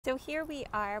So here we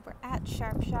are, we're at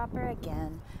Sharp Shopper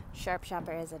again. Sharp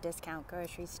Shopper is a discount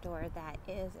grocery store that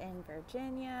is in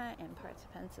Virginia and parts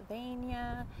of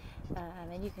Pennsylvania.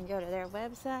 And you can go to their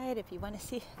website if you want to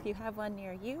see if you have one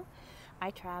near you. I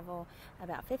travel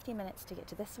about 50 minutes to get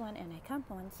to this one, and I come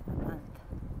once a month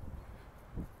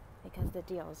because the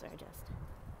deals are just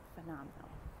phenomenal.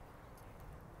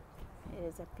 It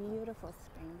is a beautiful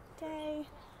spring day,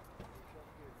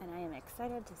 and I am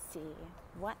excited to see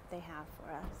what they have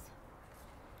for us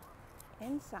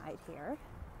inside here.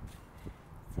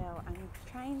 So I'm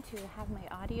trying to have my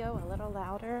audio a little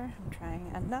louder. I'm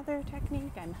trying another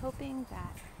technique. I'm hoping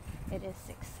that it is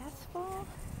successful.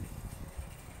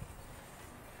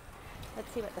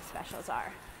 Let's see what the specials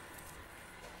are.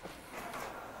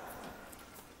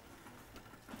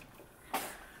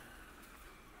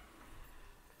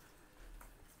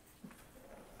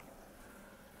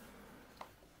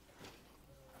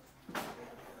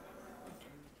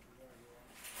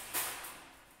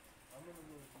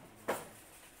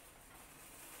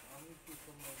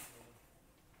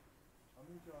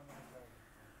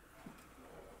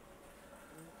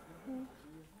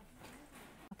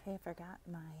 Okay, I forgot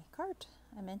my cart.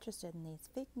 I'm interested in these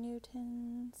fig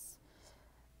Newtons.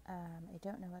 I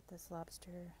don't know what this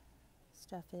lobster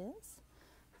stuff is.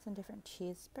 Some different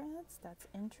cheese spreads. That's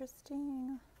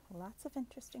interesting. Lots of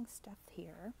interesting stuff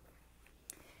here.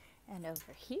 And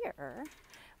over here,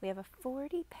 we have a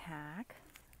 40 pack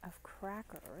of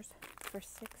crackers for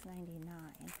 $6.99.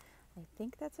 I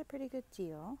think that's a pretty good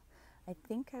deal. I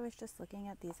think I was just looking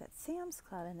at these at Sam's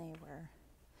Club and they were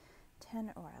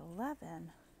 10 or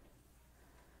 11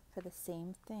 for the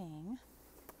same thing.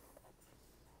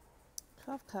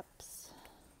 12 cups,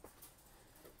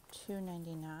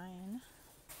 $2.99.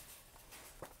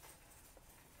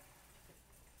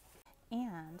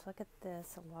 And look at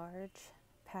this large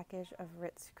package of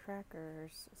Ritz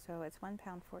crackers. So it's 1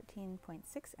 pound, 14.6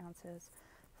 ounces,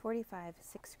 45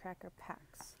 6 cracker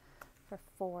packs for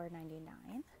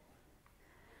 $4.99.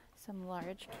 Some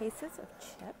large cases of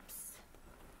chips.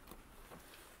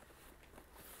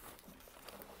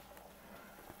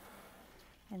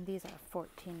 And these are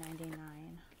 $14.99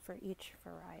 for each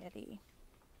variety.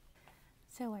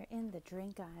 So we're in the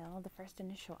drink aisle, the first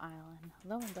initial aisle, and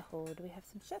lo and behold, we have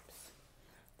some chips.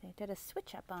 They did a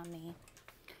switch up on me.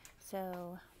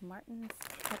 So Martin's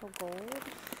Kettle Gold,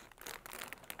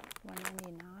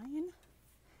 $1.99,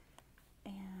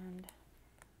 and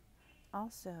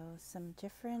also some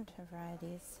different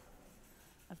varieties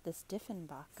of this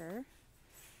Diffenbacher.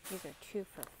 These are 2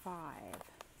 for $5.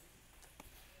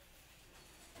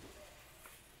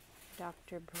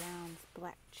 Dr. Brown's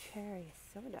Black Cherry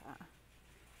Soda,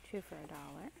 2 for $1.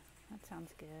 That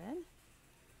sounds good.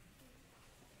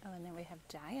 Oh, and then we have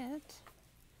Diet.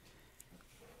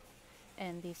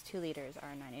 And these 2 liters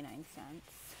are 99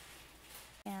 cents.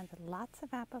 And lots of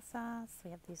applesauce.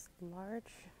 We have these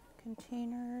large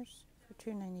containers for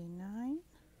 $2.99.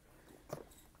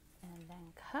 And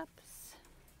then cups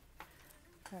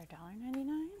for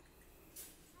 $1.99.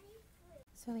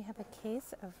 So we have a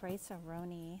case of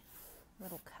Rice-A-Roni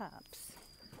little cups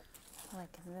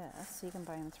like this. So you can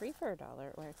buy them 3 for $1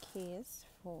 or a case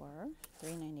for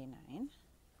 $3.99.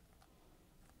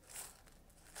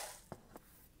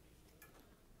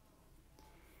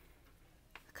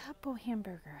 Couple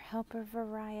hamburger helper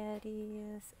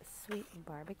varieties, sweet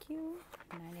barbecue,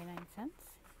 99 cents,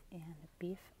 and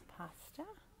beef pasta.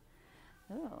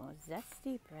 Oh,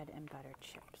 zesty bread and butter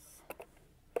chips.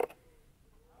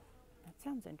 That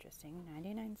sounds interesting,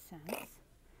 99 cents.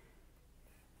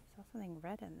 I saw something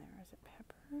red in there. Is it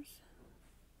peppers?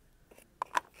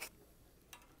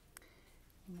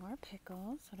 More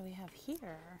pickles. What do we have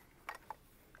here?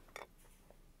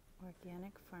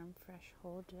 Organic farm fresh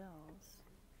whole dills.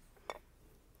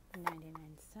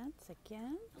 99 cents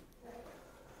again.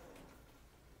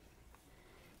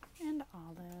 And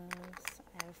olives.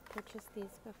 I've purchased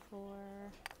these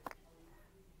before.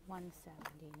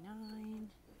 $1.79.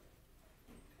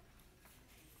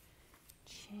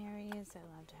 Cherries. I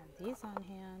love to have these on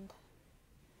hand.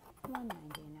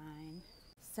 $1.99.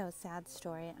 So sad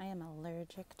story. I am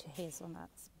allergic to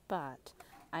hazelnuts, but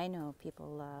I know people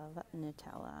love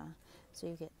Nutella. So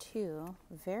you get 2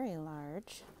 very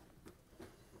large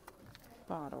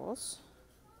bottles,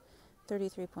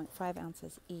 33.5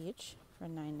 ounces each for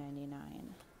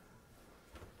 $9.99.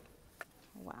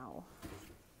 Wow.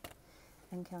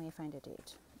 And can we find a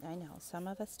date? I know some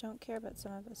of us don't care, but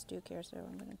some of us do care, so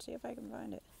I'm going to see if I can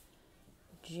find it.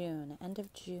 June, end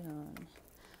of June.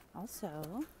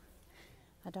 Also,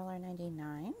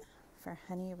 $1.99 for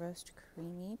Honey Roast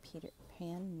Creamy Peter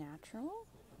Pan Natural.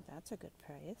 That's a good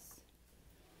price.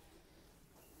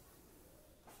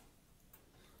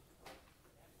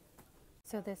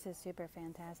 So this is super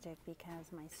fantastic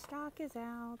because my stock is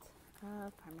out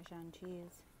of Parmesan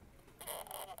cheese.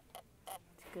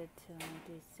 It's good till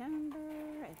December.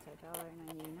 It's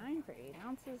 $1.99 for 8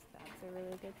 ounces. That's a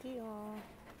really good deal.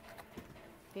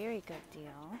 Very good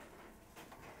deal.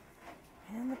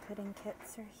 And the pudding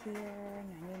kits are here,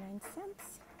 99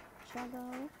 cents.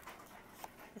 Jello.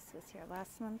 This was here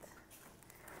last month.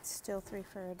 It's still 3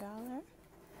 for $1.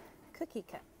 Cookie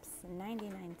cups,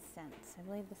 99 cents. I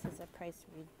believe this is a price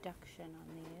reduction on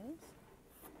these.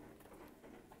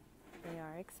 They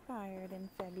are expired in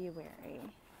February.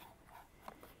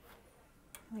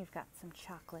 We've got some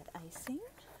chocolate icing.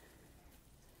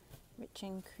 Rich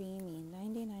and creamy,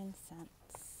 99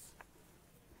 cents.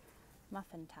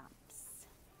 Muffin tops.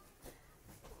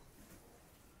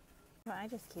 Well, I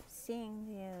just keep seeing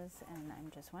these and I'm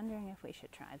just wondering if we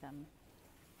should try them.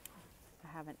 I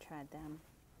haven't tried them.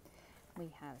 We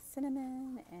have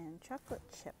cinnamon and chocolate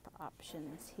chip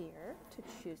options here to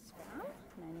choose from.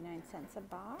 99 cents a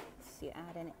box. You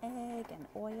add an egg and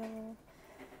oil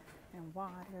and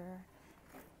water.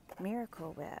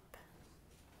 Miracle Whip,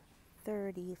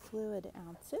 30 fluid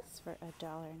ounces for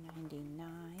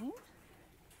 $1.99.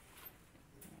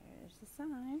 There's the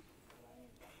sign.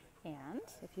 And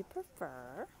if you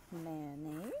prefer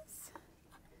mayonnaise,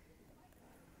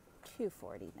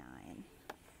 $2.49.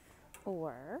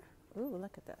 Or, ooh,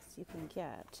 look at this. You can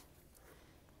get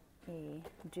a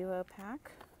duo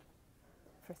pack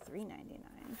for $3.99.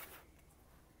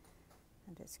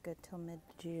 And it's good till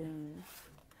mid-June.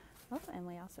 Oh, and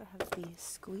we also have the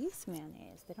squeeze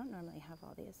mayonnaise. They don't normally have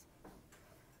all these.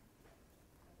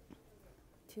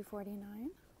 $2.49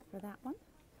 for that one.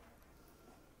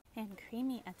 And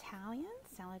creamy Italian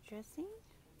salad dressing.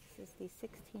 This is the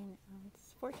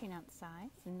 14 ounce size,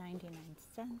 99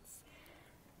 cents.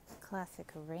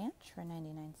 Classic ranch for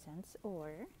 99 cents,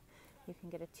 or you can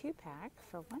get a 2-pack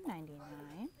for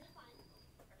 $1.99.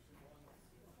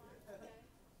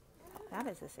 That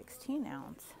is a 16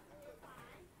 ounce.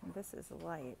 This is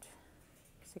light,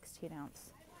 16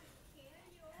 ounce.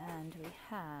 And we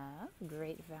have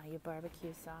Great Value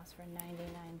barbecue sauce for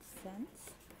 99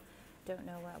 cents. Don't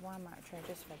know what Walmart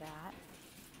charges for that.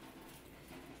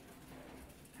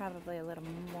 Probably a little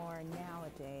more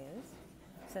nowadays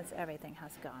since everything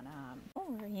has gone up.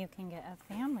 Or you can get a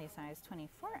family size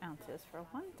 24 ounces for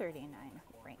 $1.39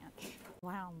 ranch.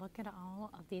 Wow, look at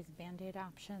all of these Band-Aid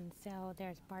options. So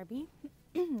there's Barbie.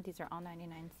 These are all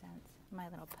 99 cents. My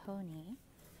Little Pony,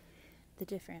 the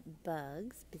different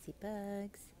bugs, Busy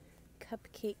Bugs,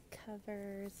 cupcake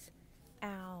covers,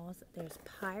 owls. There's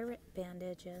pirate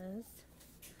bandages,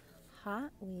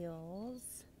 Hot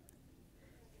Wheels,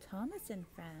 Thomas and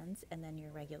Friends, and then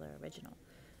your regular original.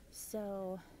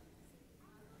 So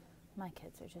my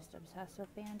kids are just obsessed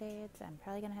with Band-Aids. I'm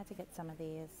probably gonna have to get some of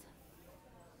these.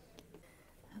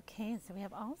 Okay, so we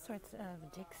have all sorts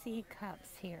of Dixie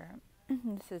cups here.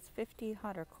 This is 50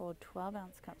 hot or cold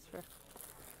 12-ounce cups for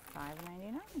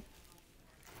 $5.99.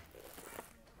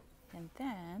 And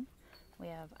then we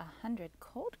have 100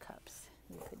 cold cups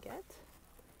you could get.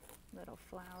 Little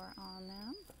flower on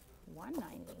them,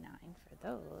 $1.99 for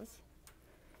those.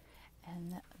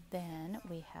 And then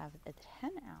we have the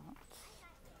 10 ounce,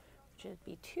 which would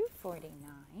be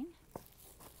 $2.49.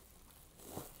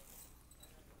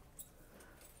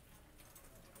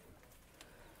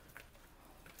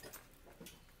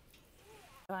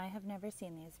 I have never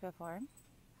seen these before.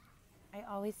 I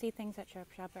always see things at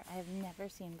Sharp Shopper I have never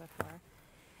seen before.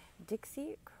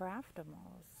 Dixie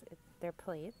Craftimals. They're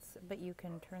plates, but you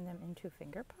can turn them into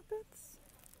finger puppets.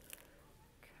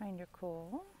 Kind of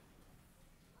cool.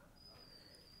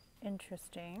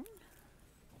 Interesting.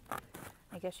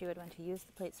 I guess you would want to use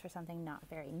the plates for something not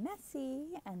very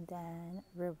messy, and then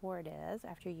reward is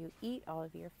after you eat all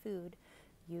of your food,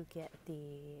 you get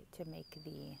to make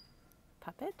the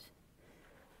puppet,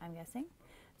 I'm guessing.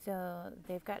 So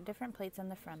they've got different plates on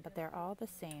the front, but they're all the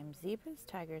same. Zebras,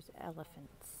 tigers,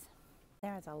 elephants.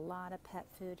 There's a lot of pet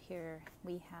food here.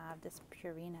 We have this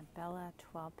Purina Bella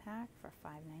 12-pack for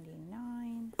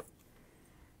 $5.99.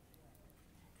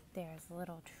 There's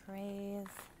little trays.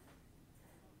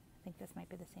 I think this might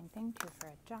be the same thing, 2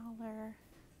 for $1.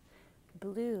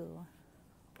 Blue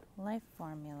Life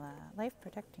Formula, Life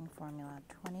Protecting Formula,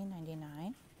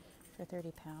 $20.99 for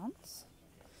 30 pounds.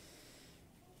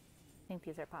 I think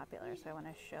these are popular, so I want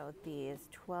to show these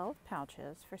 12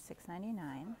 pouches for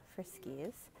 $6.99 for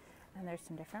Skis. And there's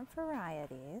some different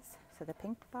varieties. So the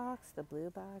pink box, the blue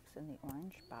box, and the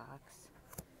orange box.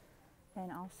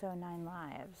 And also 9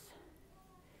 Lives.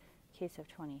 Case of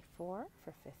 24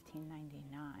 for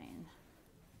 $15.99.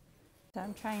 So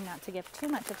I'm trying not to give too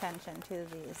much attention to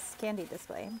these candy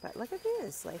display, but look at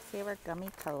these Lifesaver Gummy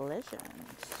Collisions.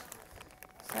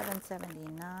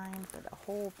 $7.79 for the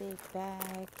whole big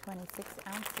bag, 26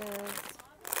 ounces.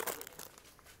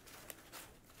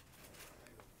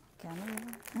 Gummy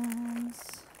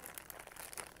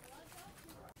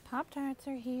Pop-Tarts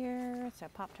are here. So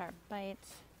Pop-Tart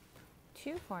Bites,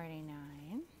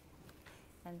 $2.49.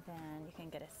 And then you can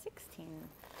get a 16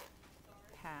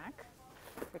 pack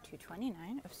for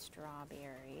 $2.29 of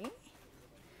strawberry.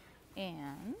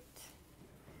 And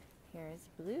here's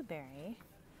blueberry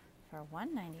for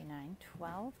 $1.99,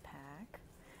 12 pack.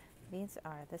 These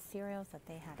are the cereals that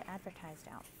they had advertised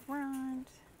out front.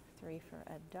 3 for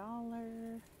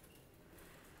 $1.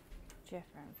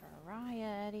 Different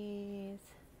varieties.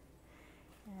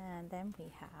 And then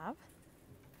we have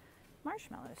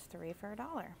marshmallows, 3 for $1.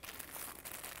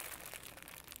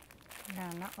 Now,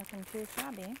 I'm not looking too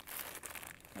shabby.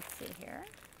 Let's see here.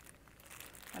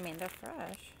 I mean, they're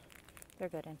fresh. They're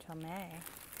good until May.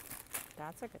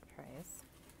 That's a good price.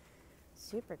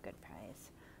 Super good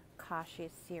price. Kashi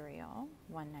cereal,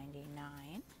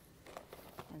 $1.99.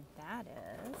 And that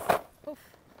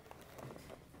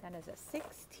is a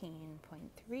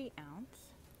 16.3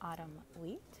 ounce autumn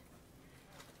wheat.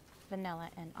 Vanilla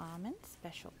and almond,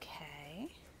 Special K.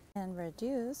 And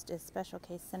reduced is Special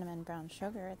K cinnamon brown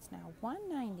sugar. It's now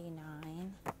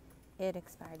 $1.99. It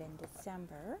expired in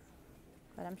December,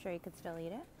 but I'm sure you could still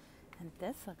eat it. And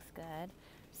this looks good.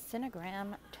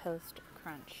 Cinnamon Toast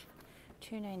Crunch,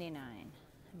 $2.99. I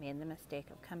made the mistake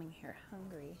of coming here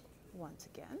hungry once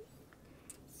again.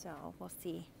 So we'll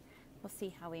see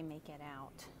how we make it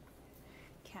out.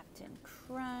 Captain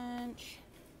Crunch,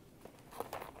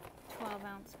 12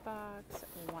 ounce box,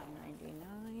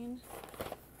 $1.99.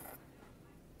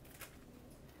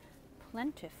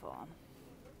 Plentiful.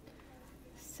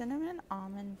 Cinnamon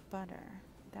almond butter.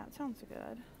 That sounds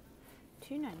good.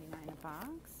 $2.99 a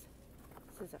box.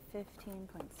 This is a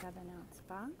 15.7 ounce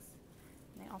box.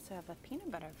 And they also have a peanut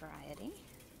butter variety.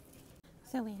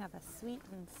 So we have a sweet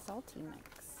and salty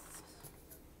mix.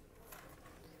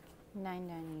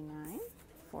 $9.99,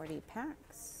 40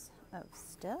 packs of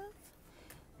stuff.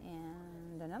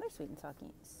 And another sweet and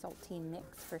salty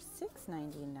mix for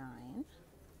 $6.99.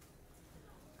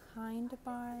 Kind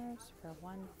bars for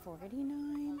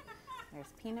 $1.49.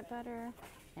 There's peanut butter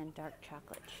and dark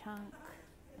chocolate chunk.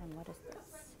 And what is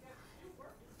this?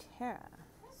 Terra.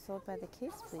 Sold by the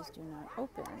case, please do not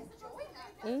open.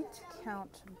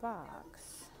 8-count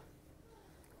box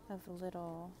of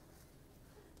little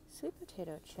sweet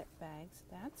potato chip bags.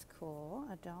 That's cool.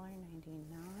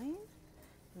 $1.99.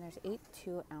 And there's 8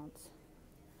 2-ounce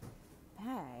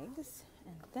bags.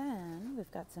 And then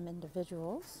we've got some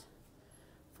individuals,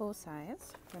 full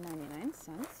size for 99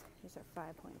 cents. These are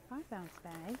 5.5 ounce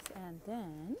bags. And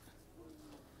then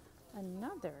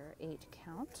another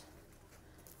 8-count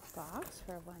box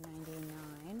for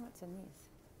 $1.99. What's in these?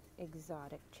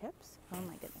 Exotic chips. Oh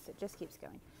my goodness, it just keeps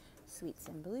going. Sweets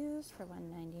and blues for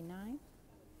 $1.99.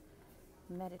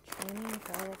 Mediterranean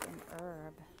garlic and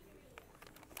herb.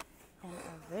 And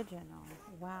original.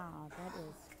 Wow, that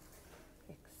is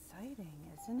exciting,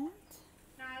 isn't it?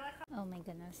 Oh my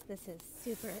goodness, this is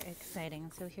super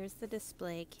exciting. So here's the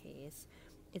display case.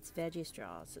 It's veggie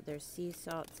straws. So there's sea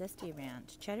salt, zesty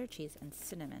ranch, cheddar cheese, and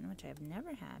cinnamon, which I've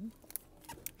never had.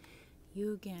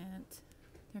 You get,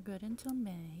 they're good until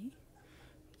May.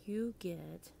 You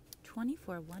get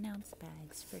 24 1-ounce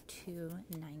bags for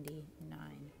 $2.99.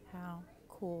 How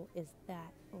cool is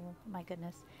that? Oh my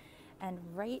goodness. And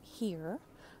right here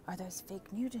are those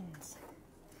fake Newtons.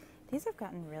 These have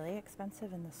gotten really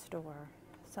expensive in the store.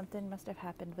 Something must have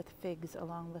happened with figs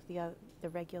along with the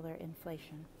regular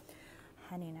inflation.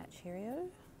 Honey Nut Cheerio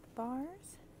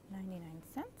bars, 99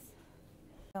 cents.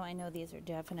 So I know these are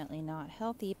definitely not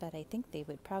healthy, but I think they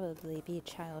would probably be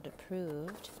child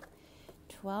approved.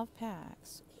 12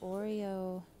 packs,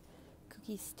 Oreo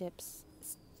cookie sticks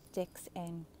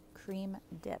and cream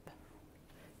dip,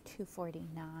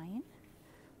 $2.49.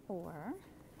 Or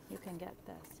you can get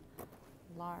this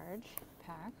large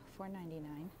pack,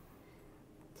 $4.99.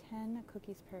 10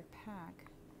 cookies per pack,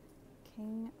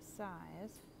 king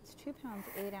size. It's 2 pounds,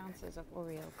 8 ounces of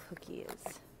Oreo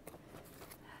cookies.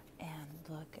 And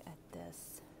look at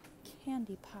this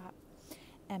candy pop,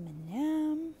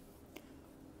 M&M,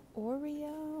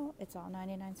 Oreo. It's all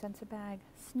 99 cents a bag.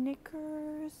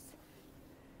 Snickers,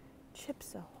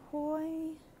 Chips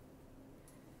Ahoy.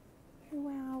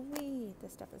 Wowee,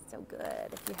 this stuff is so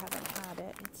good. If you haven't had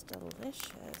it, it's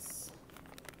delicious.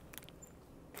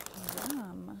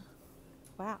 Yum.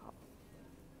 Wow.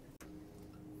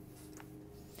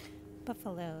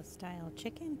 Buffalo style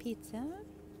chicken pizza,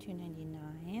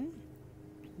 $2.99.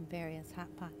 Various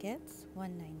Hot Pockets,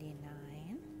 $1.99.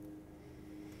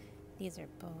 These are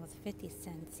both 50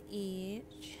 cents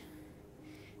each.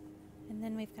 And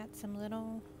then we've got some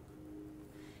little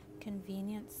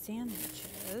convenient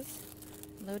sandwiches.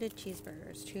 Loaded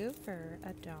cheeseburgers, 2 for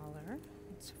 $1.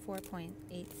 It's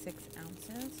 4.86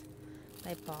 ounces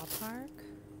by Ballpark.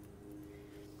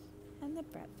 And the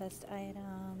breakfast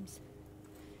items.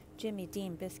 Jimmy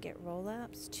Dean biscuit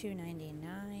roll-ups,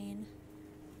 $2.99.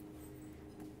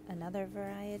 Another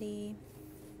variety.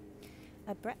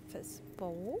 A breakfast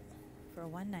bowl for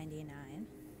 $1.99.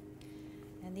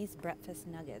 And these breakfast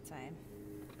nuggets, I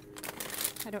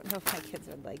don't know if my kids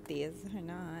would like these or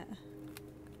not.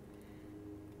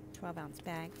 12-ounce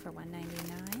bag for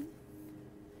 $1.99.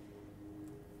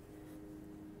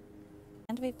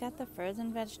 And we've got the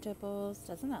frozen vegetables.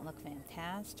 Doesn't that look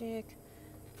fantastic?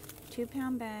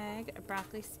 2-pound bag of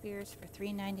broccoli spears for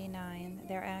 $3.99.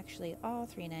 They're actually all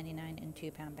 $3.99 in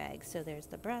 2-pound bags. So there's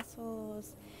the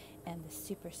Brussels and the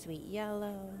super sweet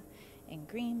yellow and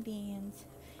green beans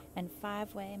and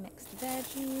 5-way mixed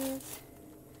veggies,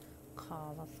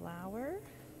 cauliflower,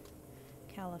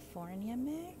 California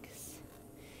mix,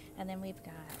 and then we've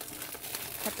got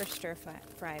pepper stir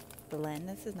fry blend.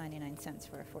 This is 99 cents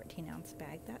for a 14-ounce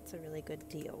bag. That's a really good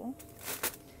deal.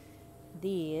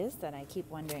 These that I keep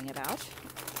wondering about,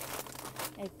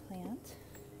 eggplant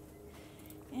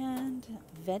and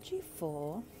veggie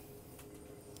full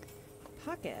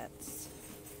pockets.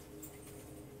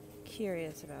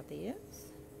 Curious about these.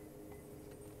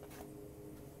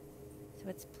 So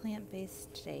it's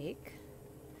plant-based steak.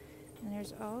 And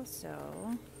there's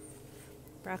also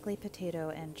broccoli, potato,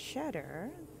 and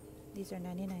cheddar. These are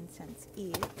 99 cents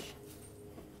each.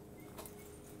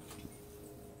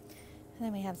 And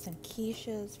then we have some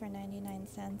quiches for 99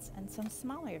 cents and some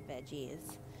smaller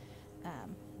veggies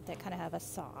that kind of have a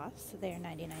sauce. They're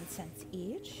 99 cents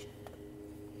each.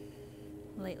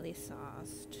 Lightly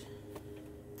sauced.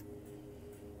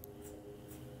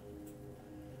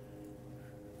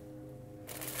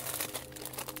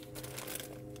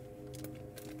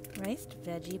 Riced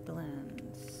veggie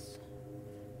blends.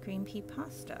 Green pea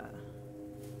pasta.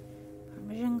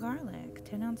 Parmesan garlic.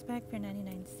 10-ounce bag for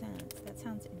 99 cents. That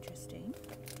sounds interesting.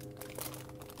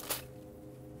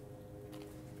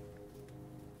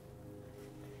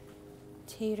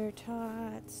 Tater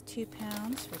tots. 2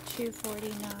 pounds for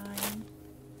 $2.49.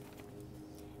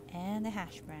 And the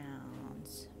hash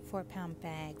browns. 4-pound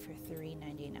bag for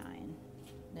 $3.99.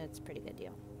 That's a pretty good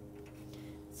deal.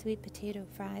 Sweet potato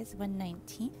fries,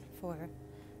 $1.19 for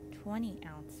 20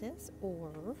 ounces,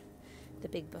 or the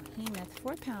Big Behemoth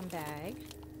 4-pound bag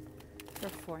for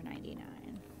 $4.99.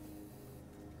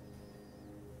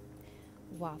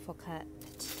 Waffle cut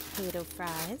potato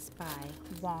fries by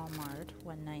Walmart,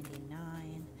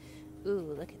 $1.99.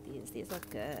 Ooh, look at these. These look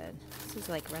good. This is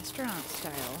like restaurant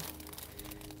style.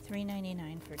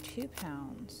 $3.99 for 2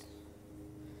 pounds.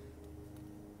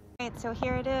 Alright, so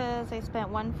here it is. I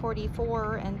spent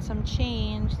 $144 and some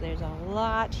change. There's a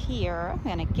lot here. I'm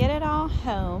gonna get it all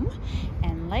home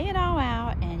and lay it all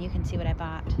out, and you can see what I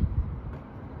bought.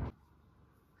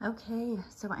 Okay,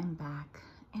 so I'm back,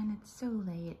 and it's so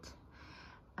late.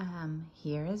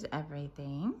 Here is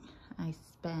everything. I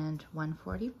spent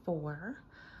 $144.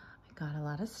 I got a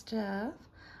lot of stuff,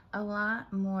 a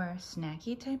lot more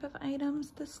snacky type of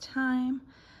items this time,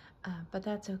 but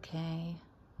that's okay.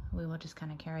 We will just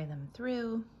kind of carry them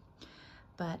through,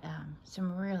 but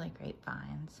some really great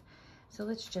finds. So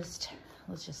let's just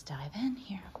dive in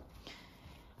here.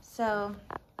 So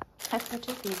I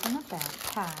purchased these in the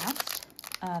past.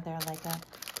 They're like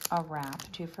a wrap,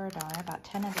 2 for $1, about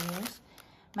 10 of these.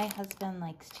 My husband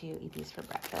likes to eat these for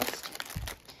breakfast.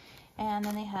 And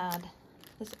then they had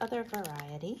this other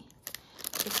variety,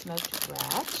 the smoked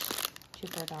rat, 2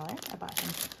 for $1. I bought him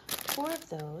 4 of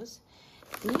those.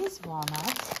 These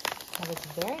walnuts, I was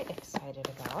very excited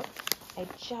about. I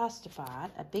just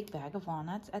bought a big bag of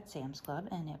walnuts at Sam's Club,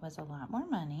 and it was a lot more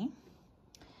money.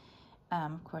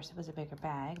 Of course, it was a bigger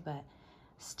bag, but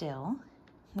still.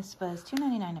 This was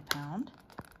 $2.99 a pound,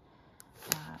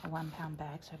 a 1-pound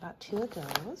bag, so I bought 2 of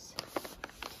those.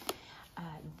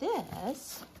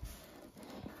 This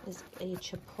is a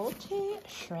Chipotle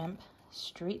Shrimp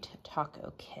Street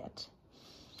Taco Kit,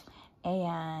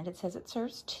 and it says it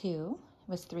serves 2.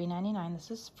 It was $3.99.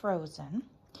 This is frozen,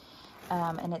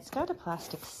 and it's got a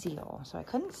plastic seal, so I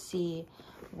couldn't see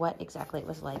what exactly it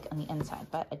was like on the inside,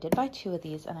 but I did buy 2 of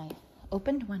these, and I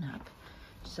opened one up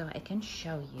so I can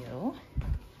show you,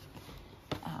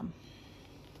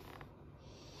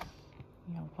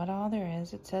 you know, what all there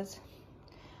is. It says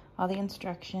all the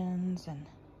instructions and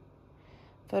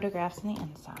photographs on the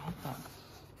inside,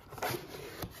 but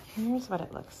here's what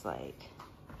it looks like.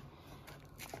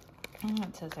 And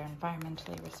it says they're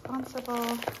environmentally responsible.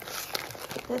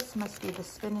 This must be the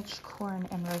spinach, corn,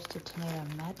 and roasted tomato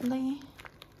medley.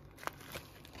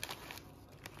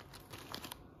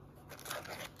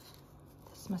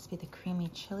 This must be the creamy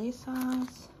chili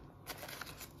sauce.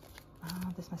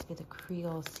 Oh, this must be the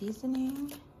Creole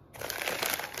seasoning.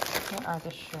 Here are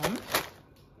the shrimp.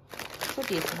 It's a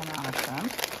decent amount of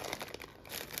shrimp.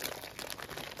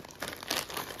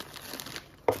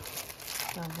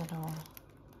 The little,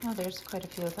 oh, there's quite a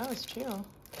few of those too.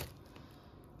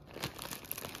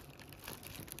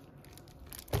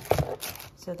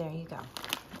 So there you go,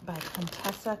 by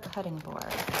Contessa Cutting Board.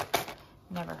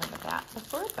 Never heard of that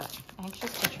before, but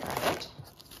anxious to try it.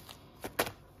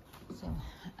 So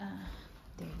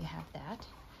there you have that.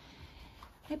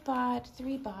 I bought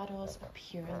 3 bottles of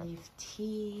Pure Leaf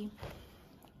tea.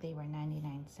 They were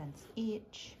 99 cents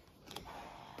each.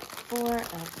 4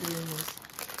 of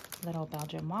these little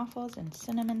Belgian waffles in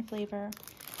cinnamon flavor.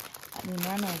 We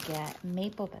normally get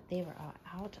maple, but they were all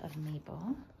out of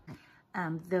maple.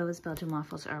 Those Belgian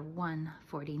waffles are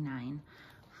 $1.49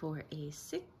 for a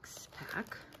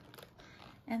 6-pack.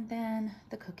 And then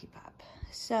the Cookie Pop.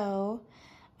 So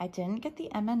I didn't get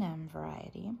the M&M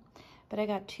variety, but I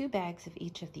got 2 bags of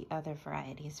each of the other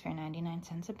varieties for 99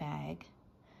 cents a bag.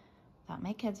 Thought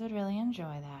my kids would really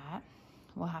enjoy that.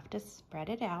 We'll have to spread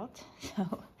it out.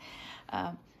 So,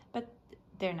 but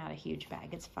they're not a huge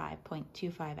bag. It's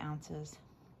 5.25 ounces.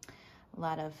 A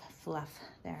lot of fluff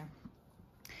there.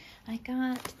 I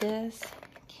got this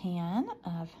can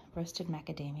of roasted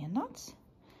macadamia nuts.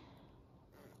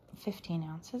 15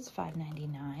 ounces,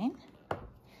 $5.99.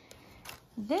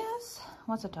 This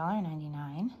was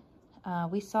 $1.99.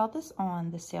 We saw this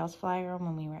on the sales flyer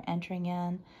when we were entering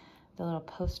in, the little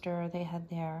poster they had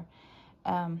there.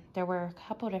 There were a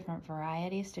couple different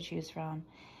varieties to choose from,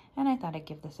 and I thought I'd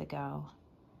give this a go.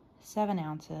 7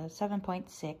 ounces,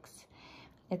 7.6.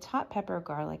 It's hot pepper,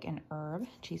 garlic, and herb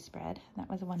cheese spread. That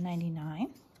was $1.99.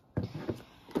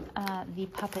 The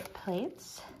puppet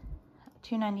plates,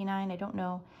 $2.99. I don't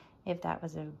know if that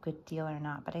was a good deal or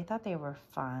not, but I thought they were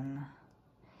fun.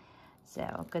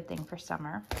 So, good thing for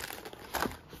summer.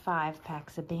 5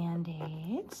 packs of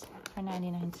Band-Aids for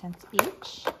 99 cents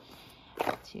each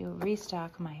to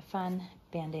restock my fun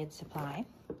Band-Aid supply.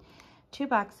 2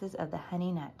 boxes of the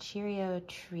Honey Nut Cheerio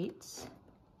treats,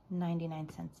 99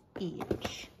 cents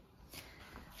each.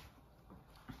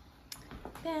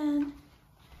 Then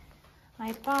I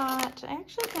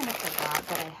actually kind of forgot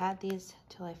that I had these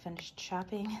till I finished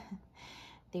shopping.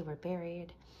 They were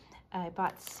buried. I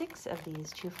bought 6 of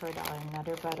these 2 for $1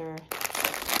 Nutter Butter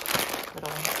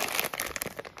little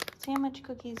sandwich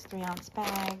cookies, 3-ounce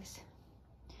bags.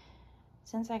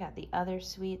 Since I got the other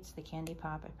sweets, the Candy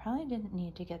Pop, I probably didn't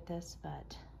need to get this,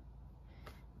 but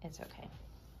it's okay.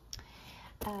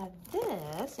 I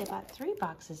bought 3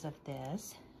 boxes of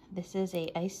this. This is a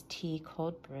iced tea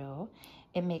cold brew.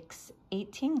 It makes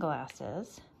 18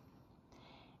 glasses,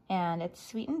 and it's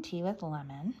sweetened tea with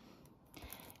lemon.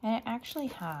 And it actually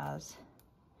has,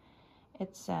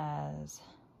 it says,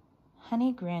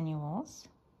 honey granules,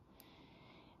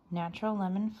 natural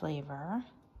lemon flavor,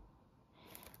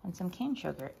 and some cane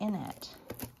sugar in it.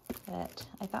 But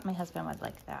I thought my husband would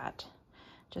like that,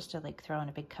 just to like throw in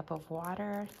a big cup of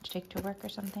water to take to work or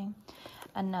something.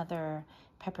 Another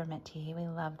peppermint tea. We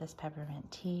love this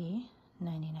peppermint tea,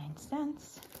 99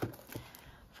 cents.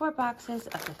 4 boxes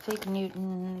of the Fig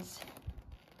Newtons.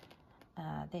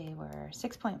 They were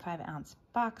 6.5 ounce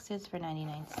boxes for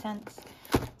 99 cents.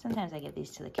 Sometimes I give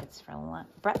these to the kids for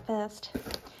breakfast.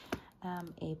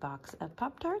 A box of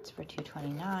Pop-Tarts for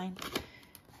 $2.29.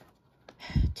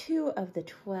 2 of the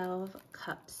 12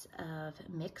 cups of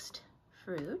mixed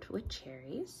fruit with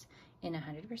cherries in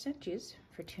 100% juice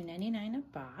for $2.99 a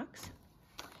box.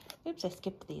 Oops, I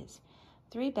skipped these.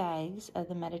 3 bags of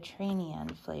the Mediterranean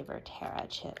flavor Terra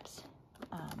chips,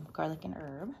 garlic and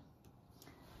herb.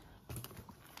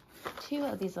 2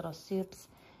 of these little soups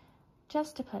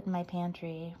just to put in my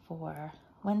pantry for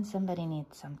when somebody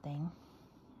needs something.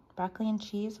 Broccoli and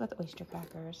cheese with oyster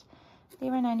crackers. They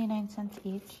were 99 cents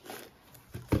each.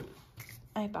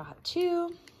 I bought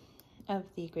 2 of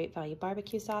the Great Value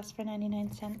barbecue sauce for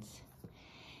 99 cents.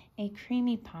 A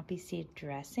creamy poppy seed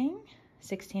dressing,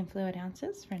 16 fluid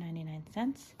ounces for 99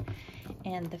 cents.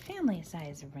 And the family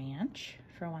size ranch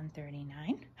for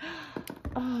 $1.39.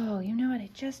 Oh, you know what? I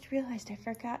just realized I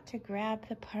forgot to grab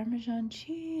the Parmesan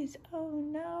cheese. Oh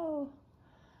no.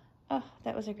 Oh,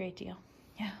 that was a great deal.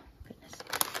 Yeah, goodness.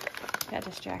 Got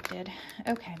distracted.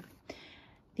 Okay.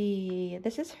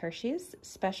 This is Hershey's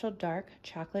Special Dark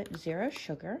Chocolate Zero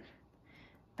Sugar.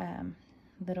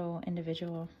 Little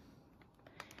individual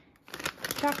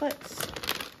chocolates.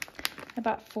 I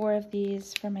bought 4 of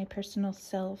these for my personal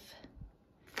self.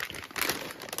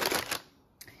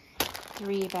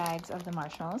 3 bags of the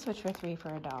marshmallows, which were 3 for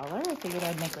 $1. I figured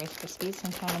I'd make Rice Krispies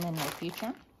sometime in the near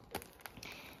future.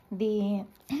 The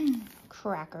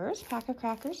crackers, pack of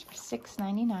crackers for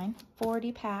 $6.99,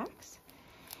 40 packs.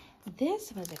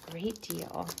 This was a great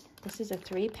deal. This is a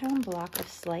 3-pound block of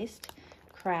sliced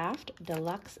Kraft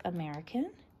Deluxe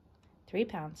American, 3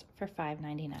 pounds for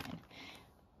 $5.99.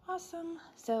 Awesome.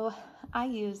 So I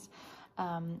use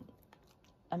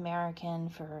American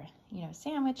for, you know,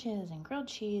 sandwiches and grilled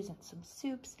cheese and some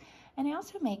soups. And I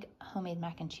also make homemade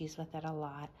mac and cheese with it a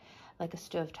lot, like a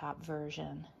stovetop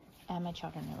version. And my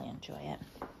children really enjoy it.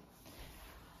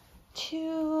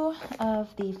 2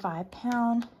 of the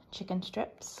 5-pound chicken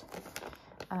strips.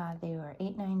 They were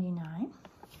 $8.99.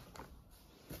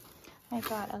 I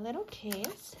got a little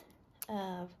case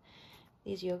of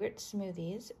these yogurt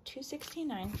smoothies,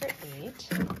 $2.69 for 8.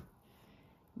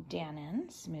 Dannon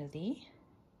smoothie,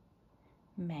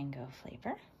 mango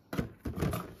flavor.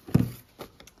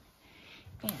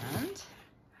 And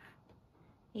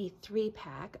a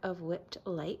 3-pack of whipped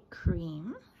light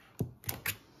cream.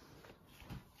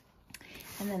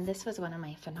 And then this was one of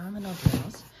my phenomenal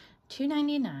deals,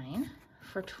 $2.99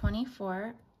 for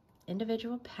 24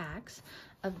 individual packs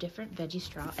of different veggie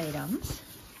straw items.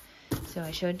 So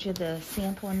I showed you the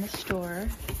sample in the store,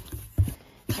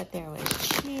 but there was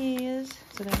cheese,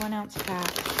 so they're 1-ounce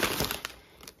packs.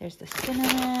 There's the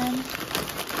cinnamon,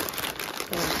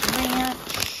 there's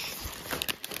ranch,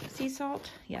 sea salt,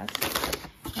 yes,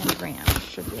 and ranch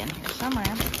should be in here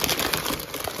somewhere.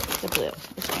 The blue,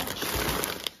 the Spanish.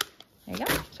 There you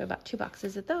go. So about 2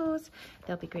 boxes of those.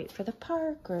 They'll be great for the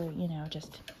park or, you know,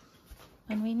 just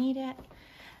when we need it.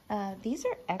 These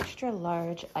are extra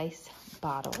large ice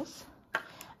bottles.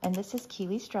 And this is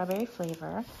kiwi strawberry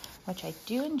flavor, which I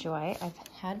do enjoy. I've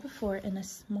had before in a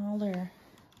smaller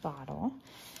bottle.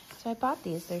 So I bought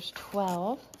these. There's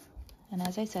 12. And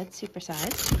as I said, super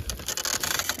size.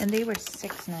 And they were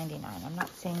 $6.99. I'm not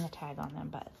seeing the tag on them,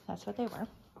 but that's what they were.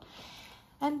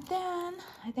 And then,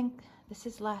 I think this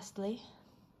is lastly,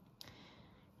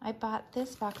 I bought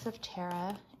this box of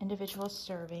Terra individual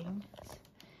servings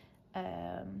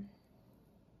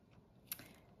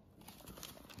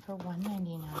for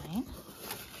 $1.99.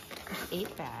 There's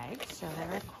 8 bags, so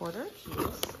they're a quarter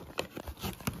apiece.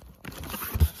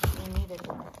 I needed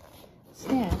more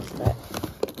snacks, but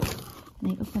let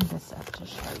me open this up to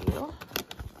show you.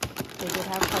 They did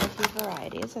have quite a few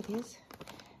varieties of these,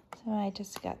 so I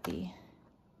just got the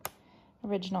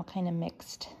original kind of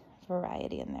mixed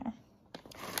variety in there.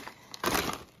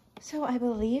 So I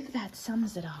believe that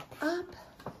sums it all up.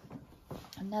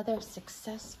 Another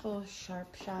successful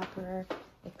Sharp Shopper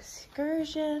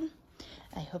excursion.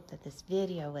 I hope that this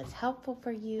video was helpful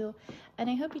for you, and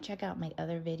I hope you check out my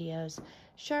other videos,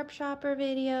 Sharp Shopper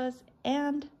videos,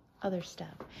 and other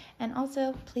stuff. And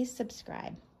also, please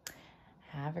subscribe.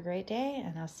 Have a great day,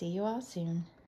 and I'll see you all soon.